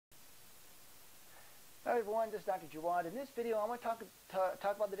Hi everyone, this is Dr. Jawad. In this video, I want to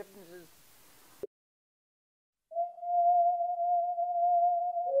talk about the differences.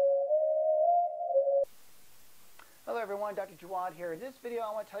 Hello everyone, Dr. Jawad here. In this video,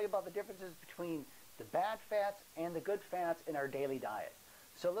 I want to tell you about the differences between the bad fats and the good fats in our daily diet.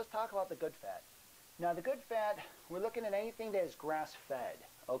 So let's talk about the good fat. Now the good fat, we're looking at anything that is grass-fed,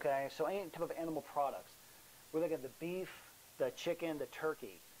 okay? So any type of animal products. We're looking at the beef, the chicken, the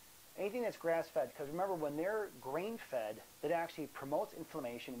turkey. Anything that's grass-fed, because remember when they're grain-fed, that actually promotes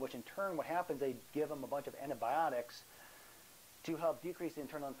inflammation, which in turn what happens, they give them a bunch of antibiotics to help decrease the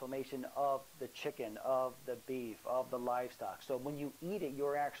internal inflammation of the chicken, of the beef, of the livestock. So when you eat it,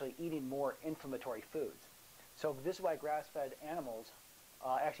 you're actually eating more inflammatory foods. So this is why grass-fed animals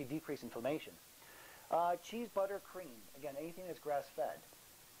actually decrease inflammation. Cheese, butter, cream. Again, anything that's grass-fed.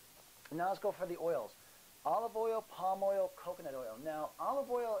 Now let's go for the oils. Olive oil, palm oil, coconut oil. Now,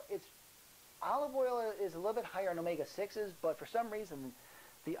 olive oil is a little bit higher in omega-6s, but for some reason,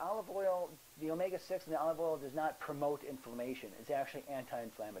 the omega-6 in the olive oil does not promote inflammation. It's actually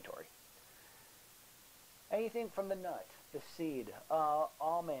anti-inflammatory. Anything from the nut, the seed,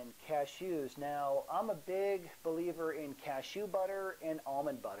 almond, cashews. Now, I'm a big believer in cashew butter and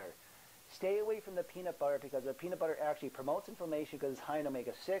almond butter. Stay away from the peanut butter because the peanut butter actually promotes inflammation because it's high in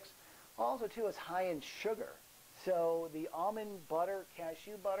omega-6. Also, too, it's high in sugar. So the almond butter,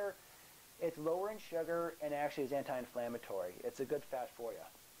 cashew butter, it's lower in sugar and actually is anti-inflammatory. It's a good fat for you.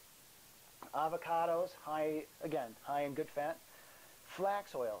 Avocados, high in good fat.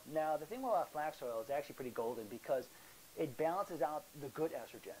 Flax oil. Now, the thing about flax oil is actually pretty golden because it balances out the good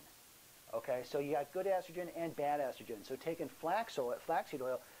estrogen. Okay, so you got good estrogen and bad estrogen. So taking flaxseed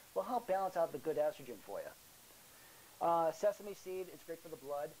oil will help balance out the good estrogen for you. Sesame seed, it's great for the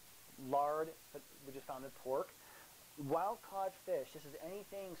blood. Lard, which is found in pork. Wild-caught fish. This is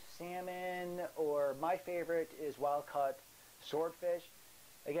anything salmon, or my favorite is wild-caught swordfish.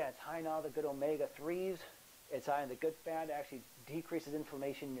 Again, it's high in all the good omega-3s. It's high in the good fat. It actually decreases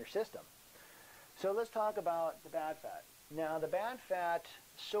inflammation in your system. So let's talk about the bad fat. Now, the bad fat,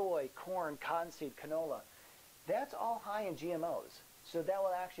 soy, corn, cottonseed, canola, that's all high in GMOs. So that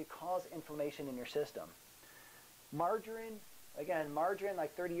will actually cause inflammation in your system. Margarine. Again, margarine,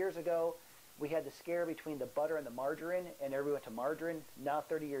 like 30 years ago, we had the scare between the butter and the margarine, and everyone went to margarine. Now,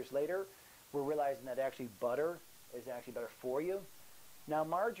 30 years later, we're realizing that actually butter is actually better for you. Now,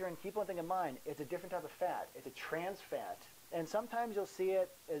 margarine, keep one thing in mind, it's a different type of fat. It's a trans fat, and sometimes you'll see it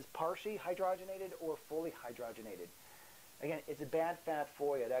as partially hydrogenated or fully hydrogenated. Again, it's a bad fat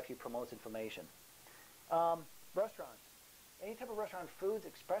for you. It actually promotes inflammation. Restaurants. Any type of restaurant foods,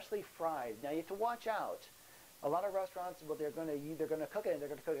 especially fried. Now, you have to watch out. A lot of restaurants, what they're going to cook it in, they're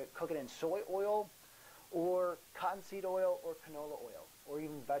going to cook it in soy oil or cottonseed oil or canola oil or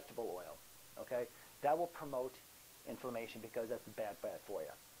even vegetable oil, okay? That will promote inflammation because that's bad fat for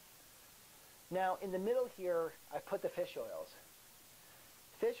you. Now, in the middle here, I put the fish oils.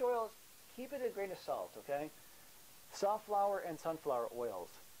 Fish oils, keep it a grain of salt, okay? Sunflower and sunflower oils.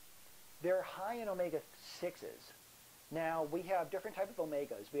 They're high in omega-6s. Now, we have different types of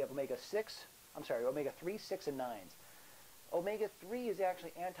omegas. We have omega-3, 6, and 9s. Omega-3 is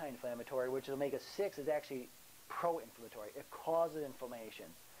actually anti-inflammatory, which omega-6 is actually pro-inflammatory. It causes inflammation.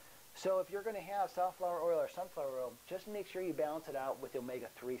 So if you're going to have safflower oil or sunflower oil, just make sure you balance it out with the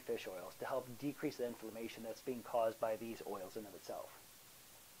omega-3 fish oils to help decrease the inflammation that's being caused by these oils in of itself.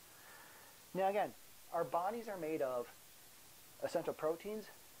 Now again, our bodies are made of essential proteins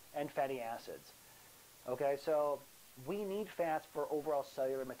and fatty acids. Okay, so we need fats for overall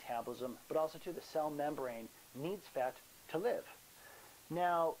cellular metabolism, but also too the cell membrane needs fat to live.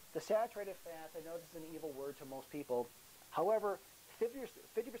 Now, the saturated fats, I know this is an evil word to most people. However, 50%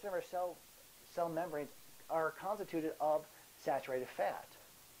 of our cell membranes are constituted of saturated fat.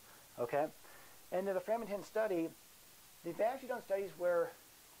 Okay? And in the Framingham study, they've actually done studies where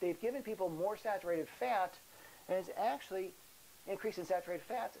they've given people more saturated fat, and it's actually increasing saturated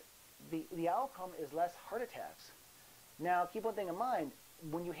fats. The outcome is less heart attacks. Now, keep one thing in mind.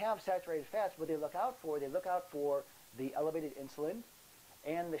 When you have saturated fats, what they look out for the elevated insulin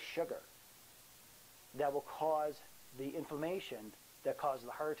and the sugar that will cause the inflammation that causes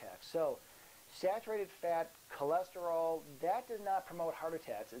the heart attacks. So, saturated fat, cholesterol, that does not promote heart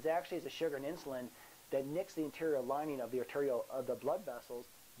attacks. It actually is the sugar and insulin that nicks the interior lining of the blood vessels,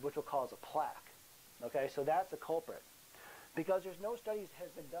 which will cause a plaque. Okay, so that's the culprit. Because there's no studies has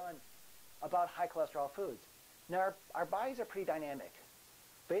been done about high cholesterol foods. Now, our bodies are pretty dynamic.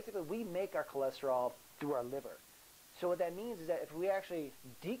 Basically, we make our cholesterol through our liver. So what that means is that if we actually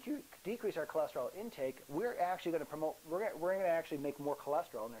decrease our cholesterol intake, we're actually going to actually make more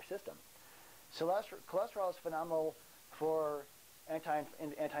cholesterol in our system. Cholesterol is phenomenal for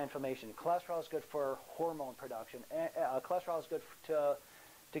anti-inflammation. Cholesterol is good for hormone production. Cholesterol is good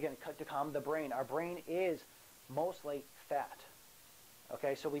to calm the brain. Our brain is mostly fat.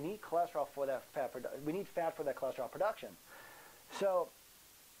 Okay, so we need cholesterol for that fat. We need fat for that cholesterol production. So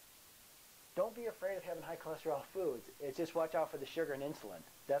don't be afraid of having high cholesterol foods. It's just watch out for the sugar and insulin.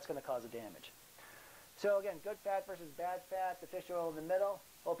 That's going to cause the damage. So again, good fat versus bad fat, the fish oil in the middle.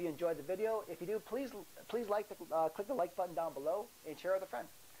 Hope you enjoyed the video. If you do, please click the like button down below and share with a friend.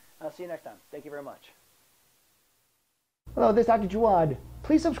 I'll see you next time. Thank you very much. Hello, this is Dr. Jawad.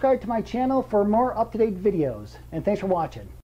 Please subscribe to my channel for more up-to-date videos. And thanks for watching.